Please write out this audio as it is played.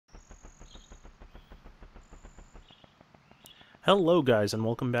Hello guys, and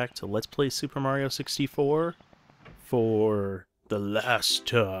welcome back to Let's Play Super Mario 64 for the last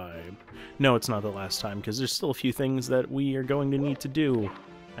time. No, it's not the last time, because there's still a few things that we are going to need to do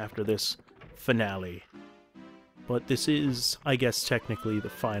after this finale. But this is, I guess, technically the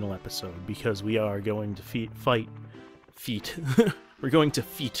final episode, because we are going to we're going to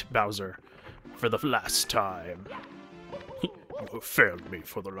defeat Bowser for the last time. You have failed me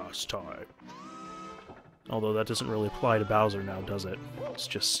for the last time. Although that doesn't really apply to Bowser now, does it? It's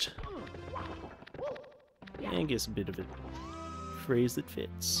just, I guess, a bit of a phrase that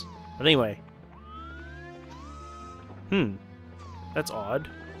fits. But anyway. That's odd.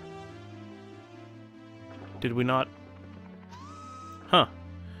 Did we not? Huh.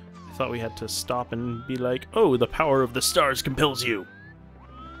 I thought we had to stop and be like, oh, the power of the stars compels you.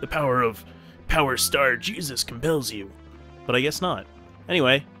 The power of Power Star Jesus compels you. But I guess not.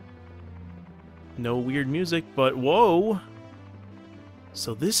 Anyway. No weird music, but whoa!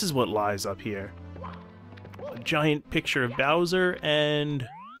 So this is what lies up here. A giant picture of Bowser and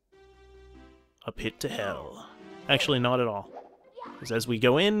a pit to hell. Actually, not at all. Because as we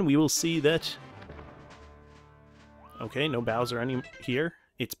go in, we will see that... Okay, no Bowser here.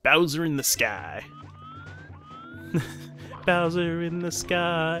 It's Bowser in the sky. Bowser in the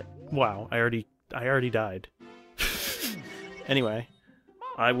sky. Wow, I already died. Anyway.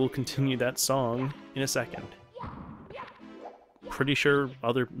 I will continue that song in a second. Pretty sure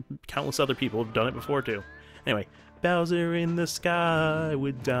countless other people have done it before too. Anyway, Bowser in the sky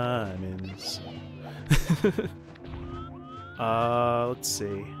with diamonds. Let's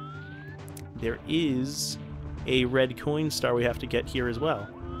see. There is a red coin star we have to get here as well.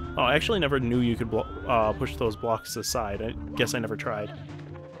 Oh, I actually never knew you could push those blocks aside. I guess I never tried.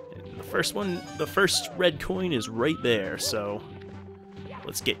 And the first red coin is right there, so...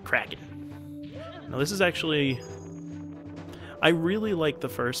 Let's get cracking. Now this is actually... I really like the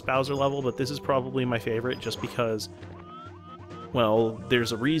first Bowser level, but this is probably my favorite just because, well,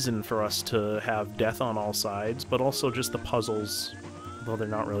 there's a reason for us to have death on all sides, but also just the puzzles, though they're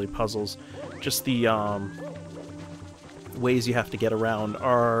not really puzzles, just the ways you have to get around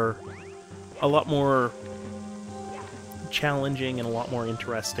are a lot more challenging and a lot more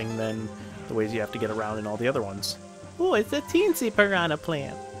interesting than the ways you have to get around in all the other ones. Oh, it's a teensy piranha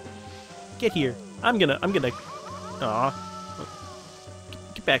plant. Get here. I'm gonna. Aw.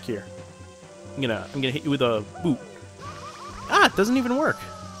 Get back here. I'm gonna hit you with a boot. Ah, it doesn't even work.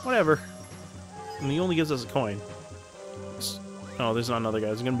 Whatever. I mean, he only gives us a coin. Oh, there's not another guy.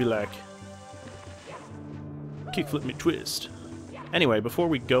 It's gonna be like kickflip me twist. Anyway, before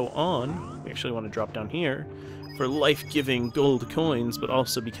we go on, we actually want to drop down here for life-giving gold coins, but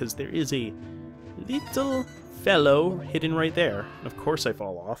also because there is a little fellow hidden right there. Of course I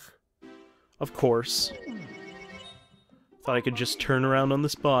fall off. Of course. Thought I could just turn around on the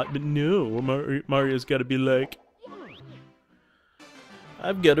spot, but no, Mario's gotta be like,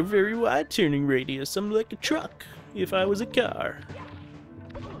 I've got a very wide turning radius. I'm like a truck if I was a car.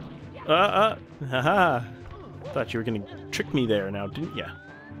 Haha. Thought you were gonna trick me there now, didn't ya?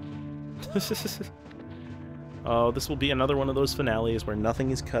 Oh, this will be another one of those finales where nothing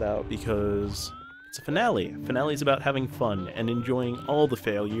is cut out because it's a finale. Finale is about having fun and enjoying all the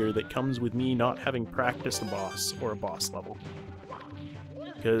failure that comes with me not having practiced a boss or a boss level.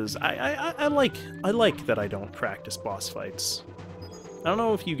 Because I like that I don't practice boss fights. I don't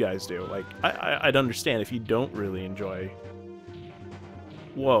know if you guys do. Like, I'd understand if you don't really enjoy...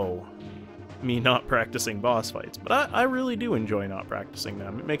 Whoa. Me not practicing boss fights. But I really do enjoy not practicing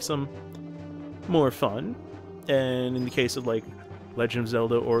them. It makes them more fun. And in the case of, like, Legend of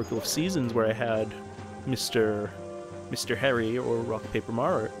Zelda Oracle of Seasons, where I had Mr. Harry or Rock Paper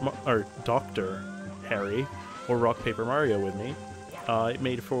Mario, or Dr. Harry or Rock Paper Mario with me, it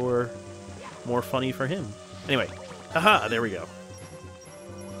made for more funny for him. Anyway, haha, there we go.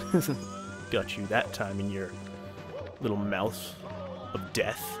 Got you that time in your little mouth of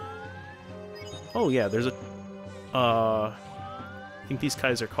death. Oh yeah, there's a I think these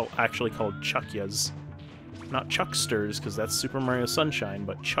guys are actually called Chuckyas. Not Chucksters, because that's Super Mario Sunshine,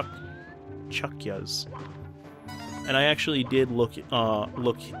 but Chuckyas. And I actually did look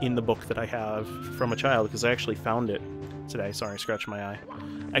in the book that I have from a child, because I actually found it today. Sorry, I scratched my eye.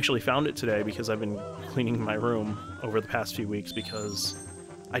 I actually found it today because I've been cleaning my room over the past few weeks because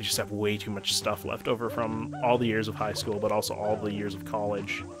I just have way too much stuff left over from all the years of high school, but also all the years of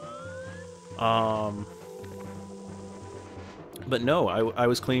college. But no, I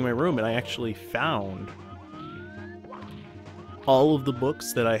was cleaning my room and I actually found all of the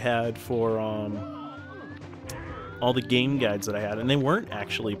books that I had for all the game guides that I had, and they weren't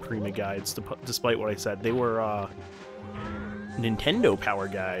actually Prima guides, despite what I said. They were Nintendo Power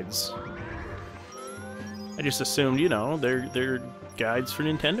Guides. I just assumed, you know, they're guides for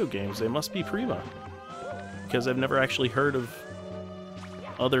Nintendo games. They must be prima. Because I've never actually heard of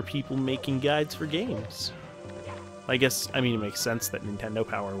other people making guides for games. I guess, I mean, it makes sense that Nintendo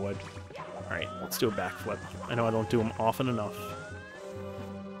Power would. Alright, let's do a backflip. I know I don't do them often enough.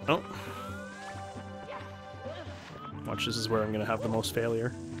 Oh. Watch, this is where I'm going to have the most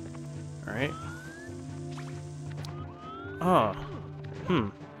failure. Alright. Ah.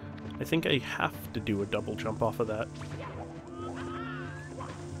 I think I have to do a double jump off of that.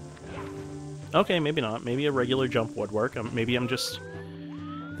 Okay, maybe not. Maybe a regular jump would work. Maybe I'm just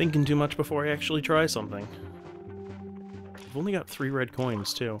thinking too much before I actually try something. I've only got 3 red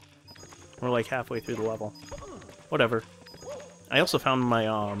coins, too. We're like halfway through the level. Whatever. I also found my,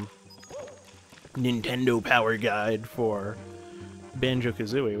 Nintendo Power Guide for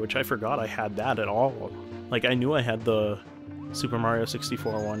Banjo-Kazooie, which I forgot I had that at all. Like, I knew I had the Super Mario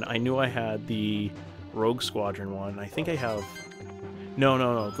 64 one. I knew I had the Rogue Squadron one. I think I have...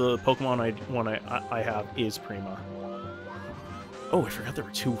 No. The Pokemon I have is Prima. Oh, I forgot there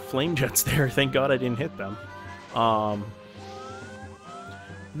were 2 Flame Jets there. Thank God I didn't hit them.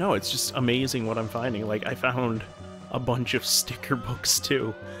 No, it's just amazing what I'm finding. Like, I found a bunch of sticker books,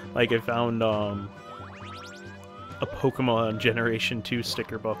 too. Like, I found, a Pokemon Generation 2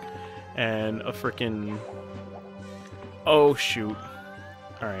 sticker book, and a frickin'... Oh, shoot.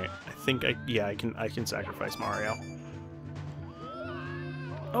 Alright, I think I can sacrifice Mario.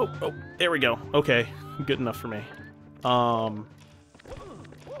 Oh, there we go. Okay, good enough for me.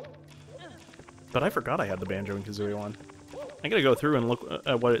 But I forgot I had the Banjo and Kazooie one. I gotta go through and look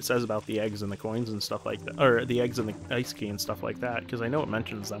at what it says about the eggs and the coins and stuff like that. Or the eggs and the ice key and stuff like that, because I know it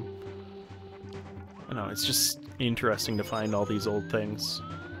mentions them. I know, it's just interesting to find all these old things.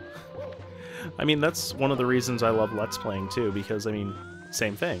 I mean, that's one of the reasons I love Let's Playing, too, because, I mean,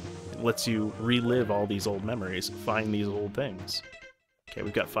 same thing. It lets you relive all these old memories, find these old things. Okay,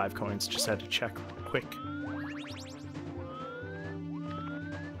 we've got 5 coins, just had to check quick.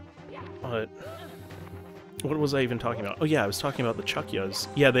 But... what was I even talking about? Oh yeah, I was talking about the Chuckyas.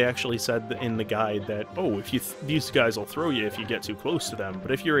 Yeah, they actually said in the guide that, oh, if you these guys will throw you if you get too close to them,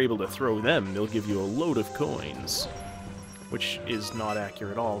 but if you're able to throw them, they'll give you a load of coins. Which is not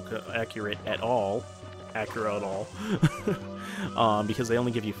accurate at all. Because they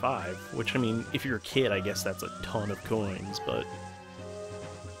only give you 5, which, I mean, if you're a kid, I guess that's a ton of coins, but...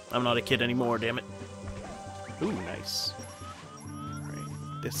 I'm not a kid anymore, damn it. Ooh, nice.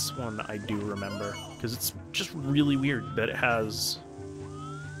 This one I do remember, because it's just really weird that it has...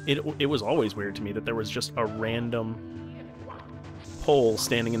 It was always weird to me that there was just a random pole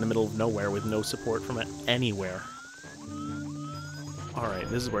standing in the middle of nowhere with no support from it anywhere. Alright,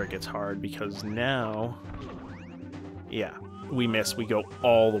 this is where it gets hard, because now... yeah, we miss. We go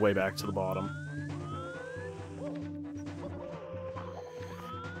all the way back to the bottom.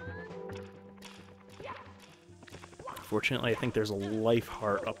 Fortunately, I think there's a life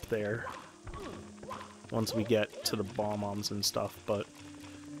heart up there once we get to the bomb-ombs and stuff, but...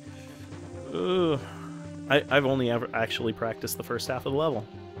 I've only ever actually practiced the first half of the level.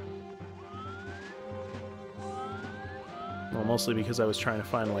 Well, mostly because I was trying to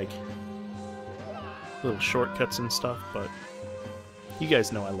find, like, little shortcuts and stuff, but you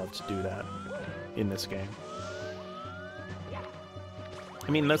guys know I love to do that in this game.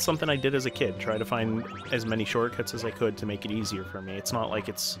 I mean, that's something I did as a kid, try to find as many shortcuts as I could to make it easier for me. It's not like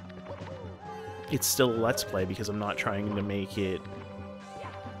it's still a Let's Play, because I'm not trying to make it...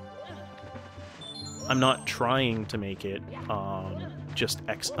 I'm not trying to make it just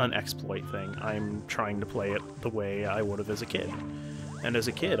an exploit thing. I'm trying to play it the way I would have as a kid. And as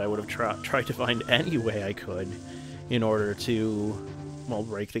a kid, I would have tried to find any way I could in order to, well,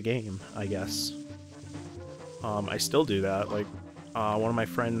 break the game, I guess. I still do that, like... one of my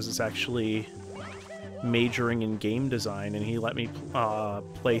friends is actually majoring in game design, and he let me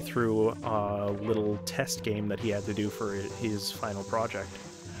play through a little test game that he had to do for his final project.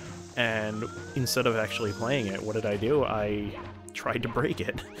 And instead of actually playing it, what did I do? I tried to break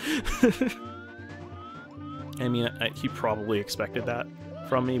it. I mean, he probably expected that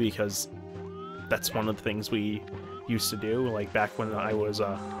from me, because that's one of the things we used to do, like back when I was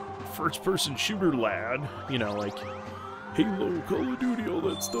a first-person shooter lad, you know, like... Halo, Call of Duty, all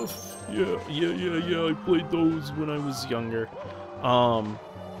that stuff. Yeah, I played those when I was younger.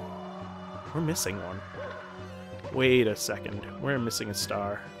 We're missing one. Wait a second. We're missing a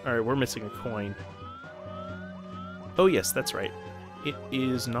star. Alright, we're missing a coin. Oh yes, that's right. It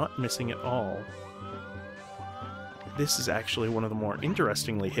is not missing at all. This is actually one of the more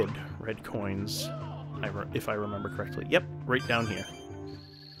interestingly hid red coins. if I remember correctly. Yep, right down here.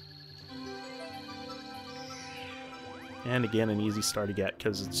 And again, an easy star to get,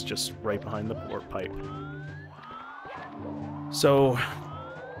 because it's just right behind the port pipe. So...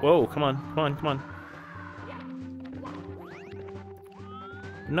 Whoa, come on, come on, come on.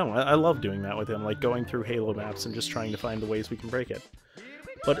 No, I love doing that with him, like going through Halo maps and just trying to find the ways we can break it.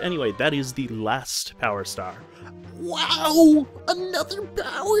 But anyway, that is the last Power Star. Wow! Another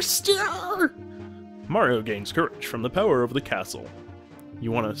Power Star! Mario gains courage from the power of the castle.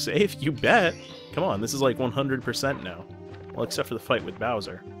 You want to save? You bet! Come on, this is like 100% now. Well, except for the fight with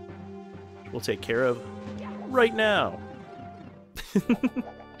Bowser. Which we'll take care of right now.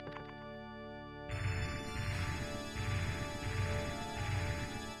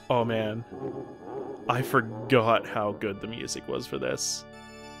 Oh man, I forgot how good the music was for this.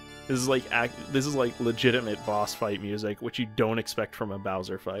 This is like legitimate boss fight music, which you don't expect from a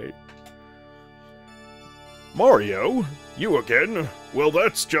Bowser fight. Mario? You again? Well,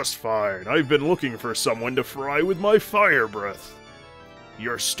 that's just fine. I've been looking for someone to fry with my fire breath.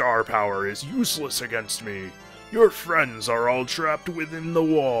 Your star power is useless against me. Your friends are all trapped within the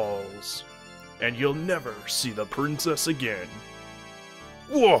walls. And you'll never see the princess again.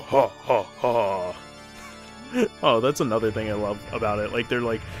 Wah-ha-ha-ha! Oh, that's another thing I love about it. Like, they're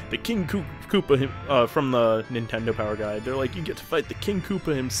like, the King Koopa from the Nintendo Power Guide. They're like, you get to fight the King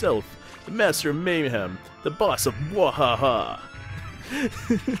Koopa himself, the Master of Mayhem, the boss of Wahaha.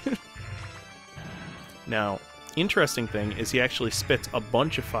 Now, interesting thing is he actually spits a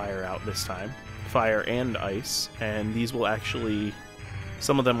bunch of fire out this time. Fire and ice, and these will actually...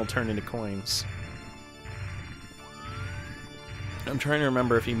 some of them will turn into coins. I'm trying to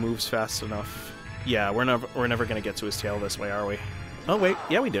remember if he moves fast enough. Yeah, we're never gonna get to his tail this way, are we? Oh wait,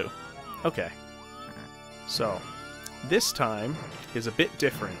 yeah we do. Okay. So, this time is a bit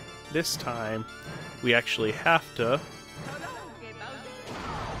different. This time, we actually have to...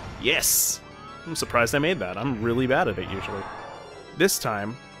 Yes! I'm surprised I made that. I'm really bad at it usually. This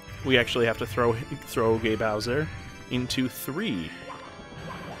time, we actually have to throw Gay Bowser into 3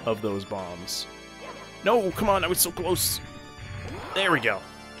 of those bombs. No, come on, I was so close! There we go.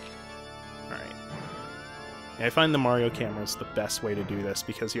 Alright. Yeah, I find the Mario camera is the best way to do this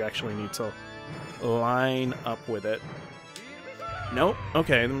because you actually need to line up with it. Nope.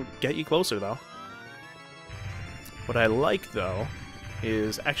 Okay, then get you closer, though. What I like, though,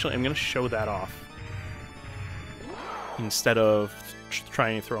 is... Actually, I'm going to show that off. Instead of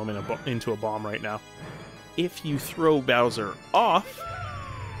trying to throw him into a bomb right now. If you throw Bowser off...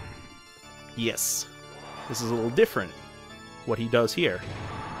 Yes. This is a little different. What he does here.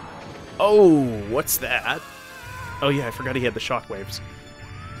 Oh, what's that? Oh yeah, I forgot he had the shockwaves.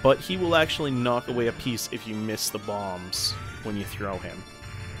 But he will actually knock away a piece if you miss the bombs when you throw him.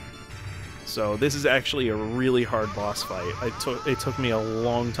 So this is actually a really hard boss fight. It took me a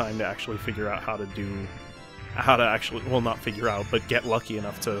long time to actually figure out how to actually, well, not figure out, but get lucky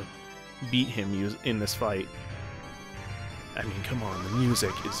enough to beat him in this fight. I mean, come on, the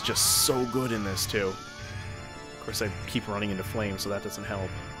music is just so good in this too. Of course, I keep running into flames, so that doesn't help.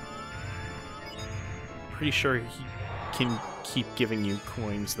 Pretty sure he can keep giving you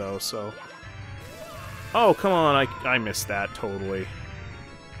coins, though, so... Oh, come on, I missed that totally.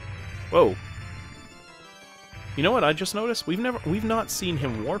 Whoa. You know what I just noticed? We've not seen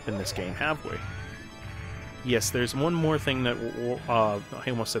him warp in this game, have we? Yes, there's one more thing that, I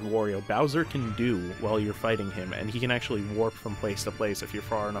almost said Wario, Bowser can do while you're fighting him, and he can actually warp from place to place if you're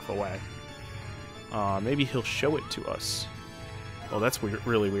far enough away. Maybe he'll show it to us. Oh, that's weird,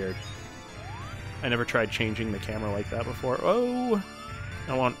 really weird. I never tried changing the camera like that before. Oh!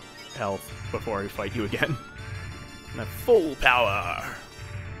 I want health before I fight you again. And have full power!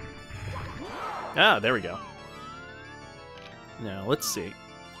 Ah, there we go. Now, let's see.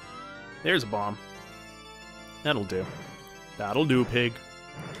 There's a bomb. That'll do. That'll do, pig.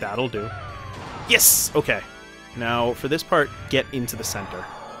 That'll do. Yes! Okay. Now, for this part, get into the center.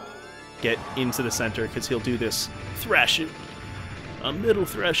 Get into the center, because he'll do this thrashing, a middle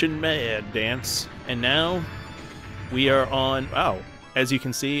thrashing mad dance. And now, we are on, wow, as you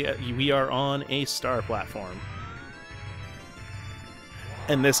can see, we are on a star platform.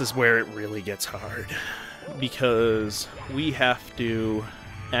 And this is where it really gets hard, because we have to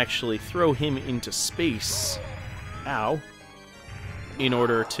actually throw him into space, ow, in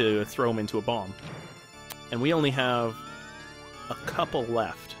order to throw him into a bomb. And we only have a couple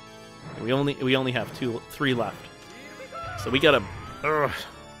left. We only have 3 left. So we gotta... Ugh.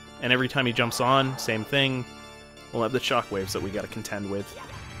 And every time he jumps on, same thing. We'll have the shockwaves that we gotta contend with.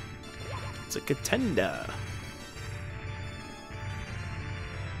 It's a contender.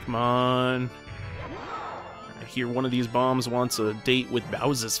 Come on. I hear one of these bombs wants a date with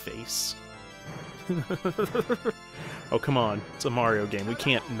Bowser's face. Oh, come on. It's a Mario game. We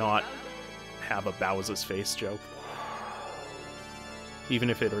can't not have a Bowser's face joke. Even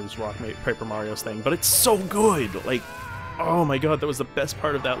if it is Paper Mario's thing. But it's so good! Like, oh my god, that was the best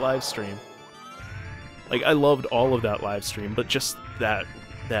part of that live stream. Like, I loved all of that live stream, but just that...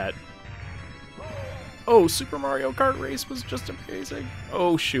 Oh, Super Mario Kart Race was just amazing.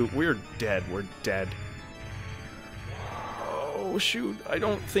 Oh, shoot, we're dead. We're dead. Oh, shoot, I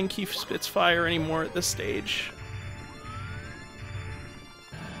don't think he spits fire anymore at this stage.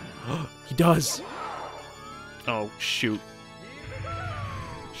 He does! Oh, shoot.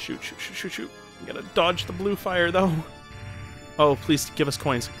 Shoot. I'm gonna dodge the blue fire, though. Oh, please give us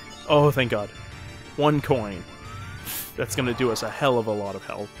coins. Oh, thank God. 1 coin. That's gonna do us a hell of a lot of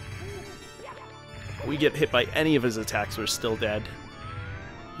health. We get hit by any of his attacks, we're still dead.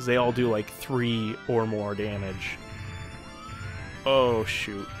 Because they all do like 3 or more damage. Oh,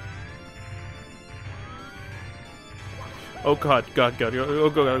 shoot. Oh, God. Oh,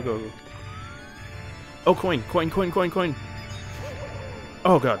 go. Oh, coin.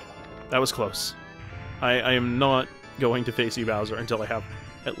 Oh, God. That was close. I am not going to face you, Bowser, until I have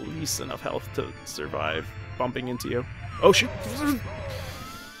at least enough health to survive bumping into you. Oh, shoot.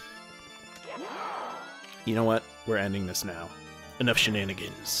 You know what? We're ending this now. Enough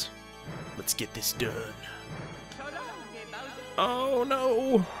shenanigans. Let's get this done. Oh,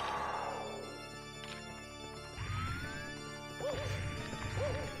 no.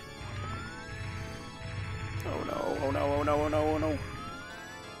 Oh, no.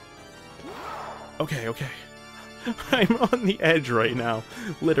 Okay. I'm on the edge right now.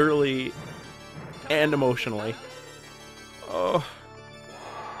 Literally and emotionally. Oh.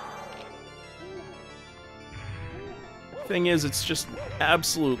 Thing is, it's just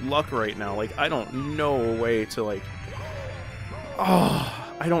absolute luck right now. Like, I don't know a way to, like...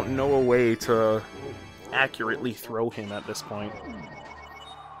 Oh, I don't know a way to accurately throw him at this point.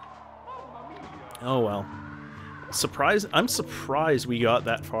 Oh, well. I'm surprised we got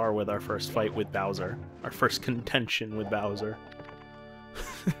that far with our first fight with Bowser. Our first contention with Bowser.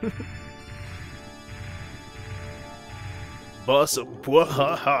 Boss of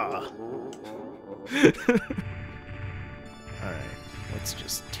Bwahaha. Alright, let's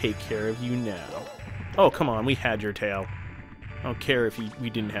just take care of you now. Oh, come on, we had your tail. I don't care if we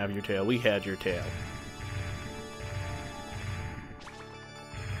didn't have your tail, we had your tail.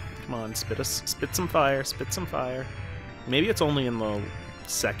 Come on, spit some fire. Maybe it's only in the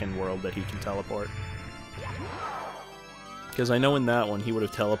second world that he can teleport. Because I know in that one he would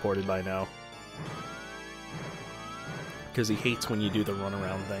have teleported by now. Because he hates when you do the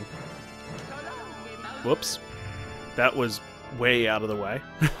runaround thing. Whoops. That was way out of the way.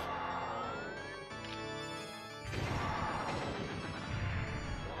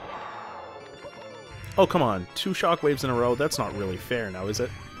 Oh, come on. 2 shockwaves in a row? That's not really fair now, is it?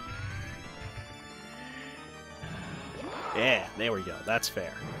 Yeah, there we go. That's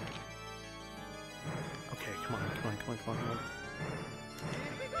fair. Okay, come on.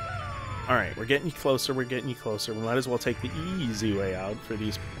 Alright, we're getting closer. We might as well take the easy way out for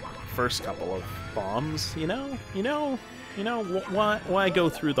these first couple of bombs, you know, why go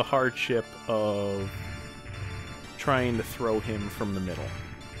through the hardship of trying to throw him from the middle?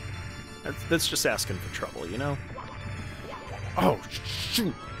 That's just asking for trouble, you know? Oh,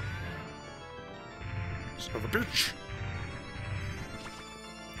 shoot! Son of a bitch!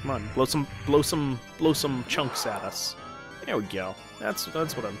 Come on, blow some chunks at us. There we go. That's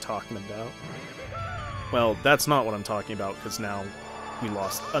what I'm talking about. Well, that's not what I'm talking about, because now we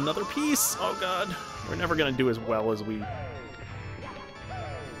lost another piece! Oh god. We're never gonna do as well as we...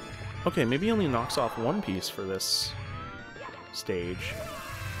 Okay, maybe he only knocks off 1 piece for this stage.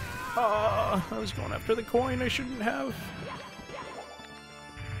 I was going after the coin I shouldn't have.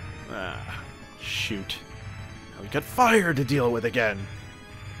 Ah, shoot. Now we got fire to deal with again.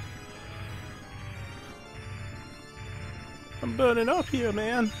 I'm burning up here,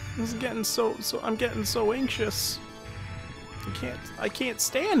 man. This is getting I'm getting so anxious. I can't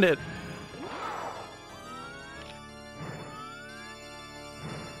stand it.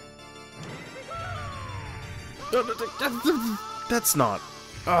 That's not.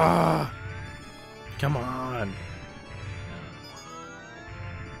 Come on.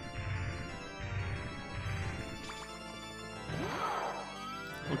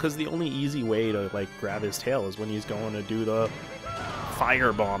 Because the only easy way to, like, grab his tail is when he's going to do the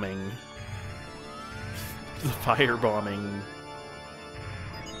firebombing. The firebombing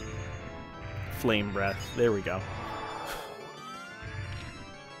flame breath. There we go.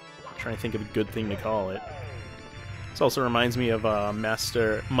 I'm trying to think of a good thing to call it. This also reminds me of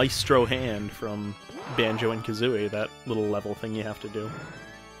Maestro Hand from Banjo and Kazooie, that little level thing you have to do.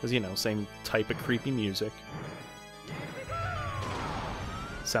 Because, you know, same type of creepy music.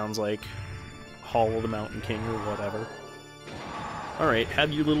 Sounds like Hall of the Mountain King or whatever. Alright,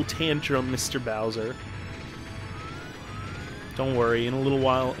 have your little tantrum, Mr. Bowser. Don't worry, in a little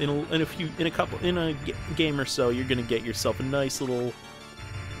while, in a game or so, you're gonna get yourself a nice little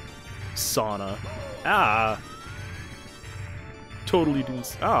sauna. Ah! Totally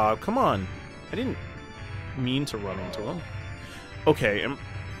didn't. Ah, come on! I didn't mean to run into him. Okay, am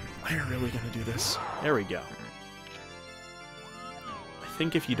I really gonna do this? There we go. I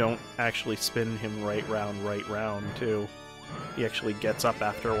think if you don't actually spin him right round, too, he actually gets up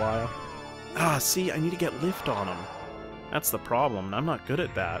after a while. Ah, see, I need to get lift on him. That's the problem, and I'm not good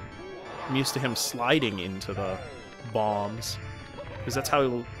at that. I'm used to him sliding into the bombs, because that's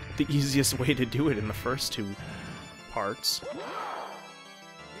how the easiest way to do it in the first two parts.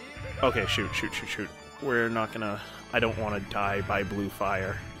 Okay, shoot. We're not gonna... I don't want to die by blue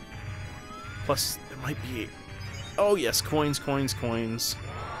fire. Plus, there might be... Oh, yes, coins.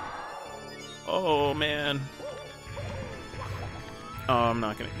 Oh, man. Oh, I'm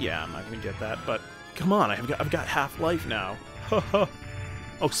not gonna... Yeah, I'm not gonna get that, but... Come on, I've got half-life now. Oh,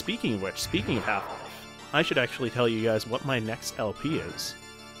 speaking of which, speaking of half-life, I should actually tell you guys what my next LP is.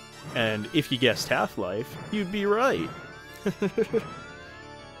 And if you guessed half-life, you'd be right.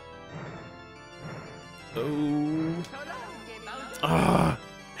 Oh. Ah,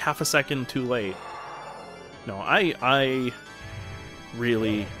 half a second too late. No, I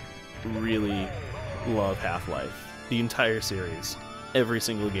really love Half-Life. The entire series. Every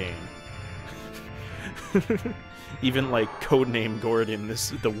single game. Even like Codename Gordon,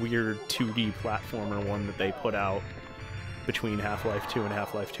 the weird 2D platformer one that they put out between Half-Life 2 and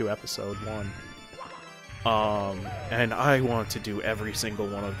Half-Life 2 Episode 1. And I want to do every single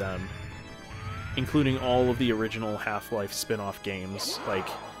one of them, including all of the original Half-Life spin-off games. Like,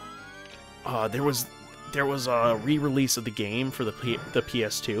 there was a re-release of the game for the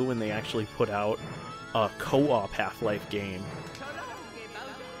PS2 when they actually put out a co-op Half-Life game.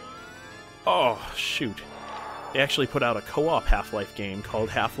 Oh, shoot. They actually put out a co-op Half-Life game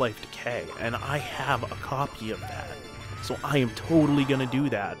called Half-Life Decay, and I have a copy of that. So I am totally gonna do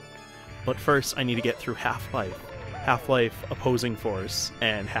that. But first, I need to get through Half-Life, Half-Life Opposing Force,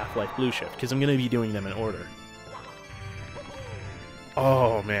 and Half-Life Blue Shift, because I'm gonna be doing them in order.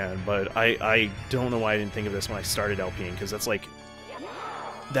 Oh, man, but I don't know why I didn't think of this when I started LPing, because that's like...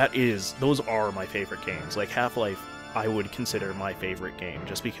 those are my favorite games. Like, Half-Life, I would consider my favorite game,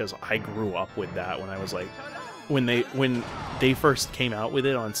 just because I grew up with that when I was like... When they first came out with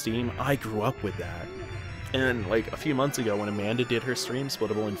it on Steam, I grew up with that. And like a few months ago when Amanda did her stream,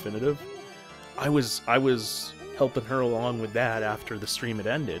 Splittable Infinitive, I was helping her along with that after the stream had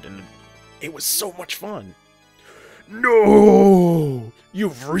ended, and it was so much fun. No!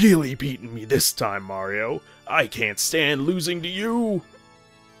 You've really beaten me this time, Mario. I can't stand losing to you.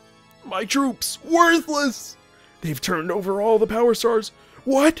 My troops, worthless! They've turned over all the power stars.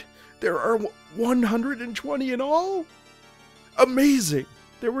 What? There are 120 in all? Amazing!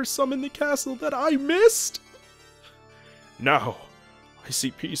 There were some in the castle that I missed! Now, I see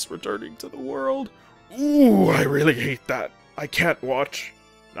peace returning to the world. Ooh, I really hate that. I can't watch.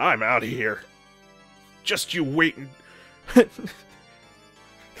 I'm out of here. Just you wait and...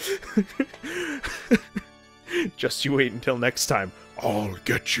 Just you wait until next time. I'll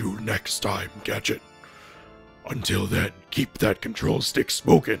get you next time, Gadget. Until then, keep that control stick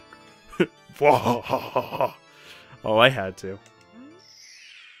smoking. Oh, I had to.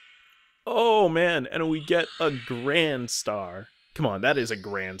 Oh man, and we get a grand star. Come on, that is a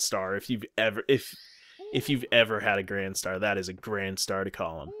grand star. If you've ever had a grand star, that is a grand star to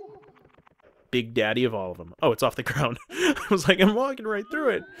call him. Big daddy of all of them. Oh, it's off the ground. I was like, I'm walking right through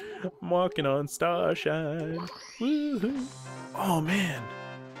it. I'm walking on starshine. Woohoo! Oh man,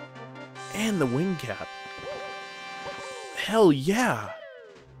 and the wing cap. Hell yeah!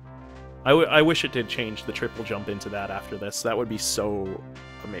 I wish it did change the triple jump into that after this. That would be so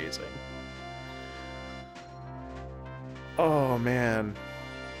amazing. Oh, man.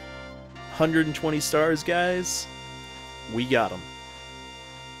 120 stars, guys. We got them.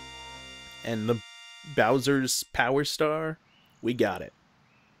 And the Bowser's Power Star, we got it.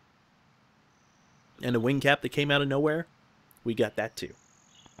 And a wing cap that came out of nowhere, we got that too.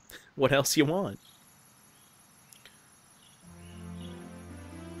 What else you want?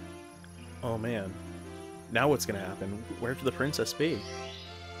 Oh man. Now what's gonna happen? Where could the princess be?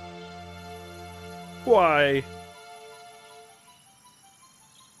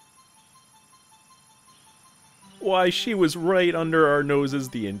 Why, she was right under our noses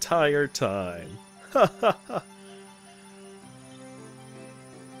the entire time. Ha ha ha.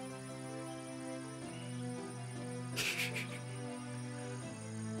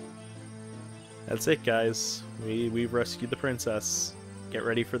 That's it, guys. We've rescued the princess. Get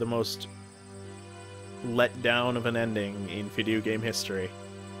ready for the most let down of an ending in video game history.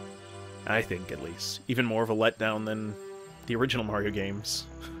 I think, at least. Even more of a letdown than the original Mario games.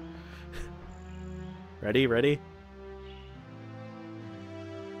 Ready? Ready?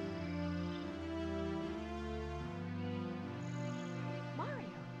 Mario!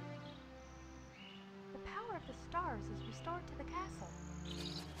 The power of the stars is restored to the castle.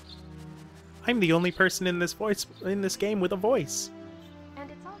 I'm the only person in this game with a voice. And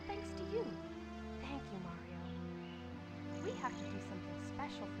it's all thanks to you. Thank you, Mario. We have to do something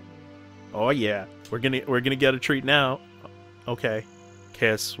special for you. Oh yeah, we're gonna get a treat now. Okay,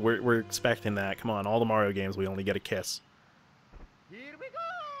 kiss. We're expecting that. Come on, all the Mario games we only get a kiss. Here we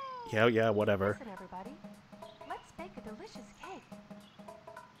go! Yeah, whatever. Listen, everybody. Let's bake a delicious cake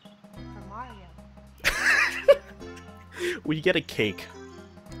for Mario. We get a cake,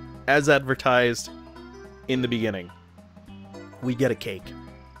 as advertised in the beginning. We get a cake.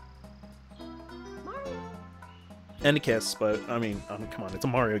 Mario! And a kiss, but I mean, come on, it's a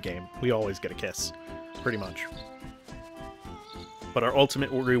Mario game. We always get a kiss, pretty much. But our ultimate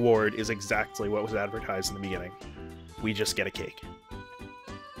reward is exactly what was advertised in the beginning. We just get a cake.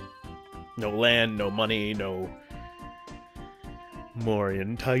 No land, no money, no more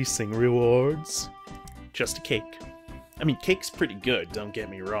enticing rewards. Just a cake. I mean, cake's pretty good, don't get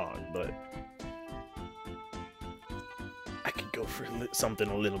me wrong, but I could go for something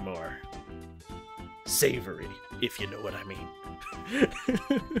a little more savory, if you know what I mean.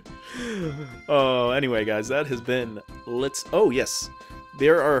 Oh, anyway, guys, that has been oh yes,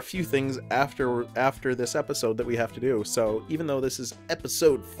 there are a few things after this episode that we have to do. So even though this is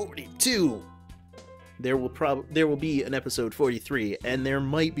episode 42, there will be an episode 43, and there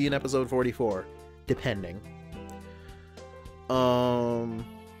might be an episode 44, depending.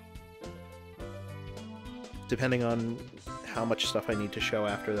 Depending on how much stuff I need to show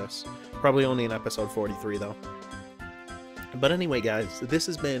after this. Probably only in episode 43, though. But anyway, guys, this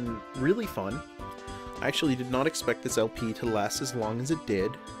has been really fun. I actually did not expect this LP to last as long as it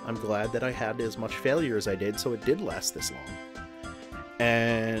did. I'm glad that I had as much failure as I did, so it did last this long.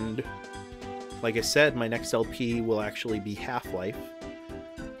 And like I said, my next LP will actually be Half-Life.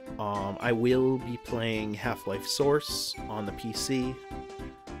 I will be playing Half-Life Source on the PC.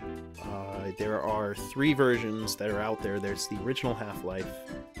 There are 3 versions that are out there. There's the original Half-Life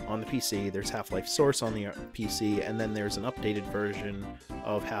on the PC, there's Half-Life Source on the PC, and then there's an updated version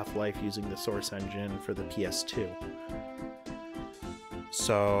of Half-Life using the Source engine for the PS2.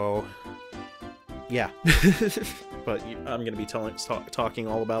 So, yeah. But I'm going to be talking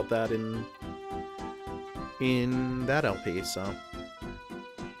all about that in that LP, so.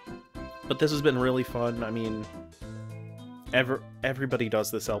 But this has been really fun. I mean, everybody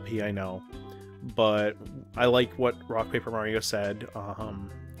does this LP, I know. But I like what Rock Paper Mario said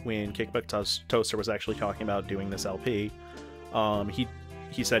when Kickbutt Toaster was actually talking about doing this LP.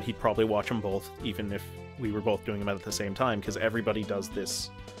 He said he'd probably watch them both, even if we were both doing them at the same time, because everybody does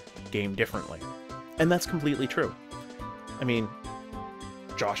this game differently. And that's completely true. I mean,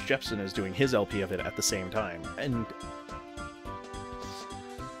 Josh Jepson is doing his LP of it at the same time, and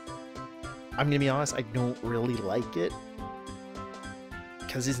I'm gonna be honest, I don't really like it,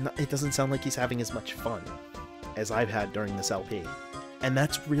 because it doesn't sound like he's having as much fun as I've had during this LP. And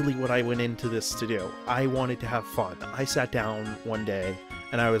that's really what I went into this to do. I wanted to have fun. I sat down one day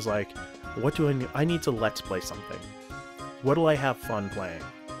and I was like, what do I need? I need to Let's Play something. What do I have fun playing?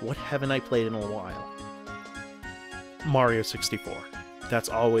 What haven't I played in a while? Mario 64. That's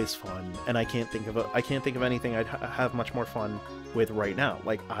always fun, and I can't think of anything I'd have much more fun with right now.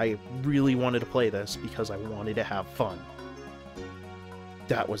 Like, I really wanted to play this because I wanted to have fun.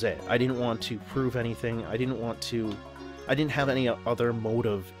 That was it. I didn't want to prove anything. I didn't have any other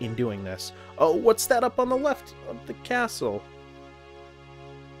motive in doing this. Oh, what's that up on the left of the castle?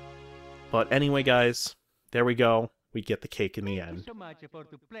 But anyway, guys, there we go. We get the cake in the end. Thank you so much for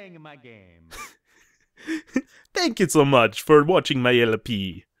playing my game. Thank you so much for watching my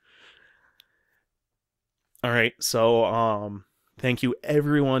LP. Alright, so, thank you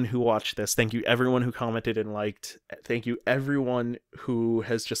everyone who watched this. Thank you everyone who commented and liked. Thank you everyone who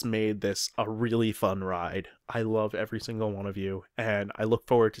has just made this a really fun ride. I love every single one of you, and I look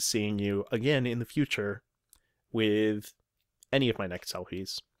forward to seeing you again in the future with any of my next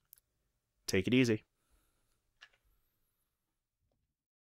LPs. Take it easy.